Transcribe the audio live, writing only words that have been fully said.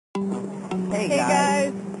Hey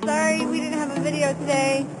guys, sorry we didn't have a video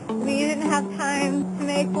today. We didn't have time to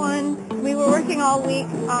make one. We were working all week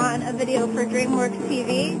on a video for DreamWorks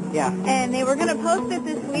TV. Yeah. And they were going to post it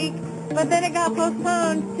this week, but then it got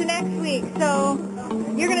postponed to next week. So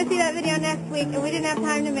you're going to see that video next week, and we didn't have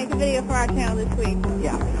time to make a video for our channel this week.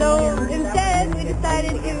 Yeah. So instead, we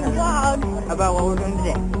decided to vlog about what we're doing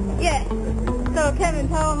today. Yes. So Kevin,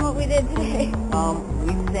 tell them what we did today.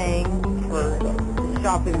 We sang for the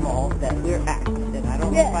shopping mall that we're at, and I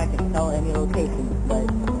don't know if I can tell any locations, but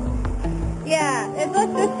yeah, let's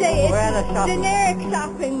just say it's at a generic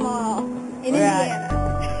shopping mall in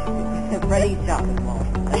Indiana. Freddy's shopping mall.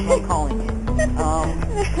 That's what I'm calling it.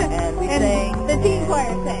 And we sang. The teen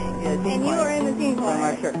choir sang. Yeah, the teen and choir you were in the teen choir. From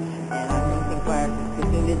our church. And I'm in the teen choir because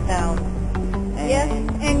we did town. Yes,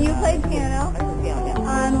 and you played piano. I played piano, yeah.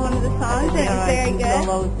 On one of the songs, and it was very good.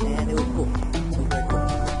 Solos, and it was cool. It was very cool.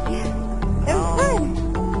 Yeah, it was fun.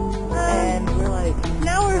 And we're like...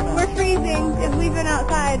 Now we're freezing because we've been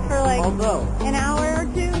outside for like an hour or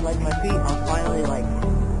two. Like my feet are finally like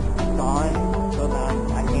gone, so that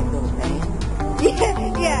I can't feel the pain.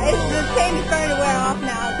 Yeah, the pain is starting to wear off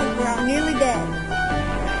now because we're nearly dead.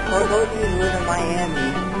 For those of you who live in Miami,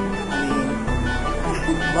 I mean,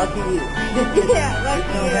 lucky you. Yeah, lucky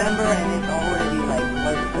you. It's November and it's already like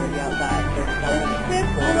plus 30 outside.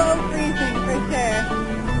 It's below freezing for sure.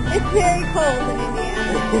 It's very cold in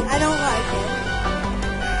Indiana. I don't like it.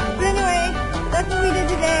 But anyway, that's what we did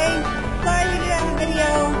today. Sorry we didn't have a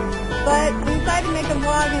video, but we decided to make a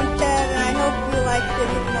vlog instead, and I hope you liked it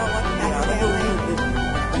even though it wasn't that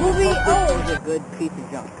movie. It was a good piece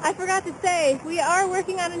of junk. I forgot to say, we are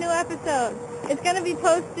working on a new episode. It's going to be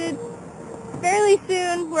posted fairly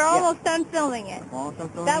soon. We're almost done filming it.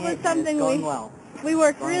 That was something we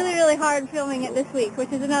worked really hard filming it this week,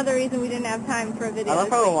 which is another reason we didn't have time for a video. I love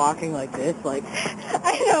how we're walking like this, like...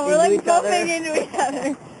 I know, we're like bumping into each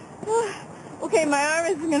other. Okay, my arm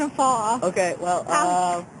is going to fall off. Okay, well,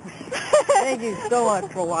 thank you so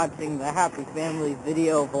much for watching the Happy Family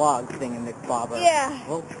video vlog thing in Bobber. Yeah.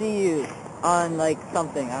 We'll see you on, like,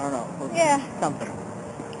 something, I don't know. Yeah. Something.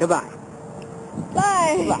 Goodbye.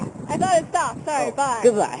 Bye. Goodbye. I thought it stopped. Sorry, bye.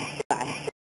 Goodbye.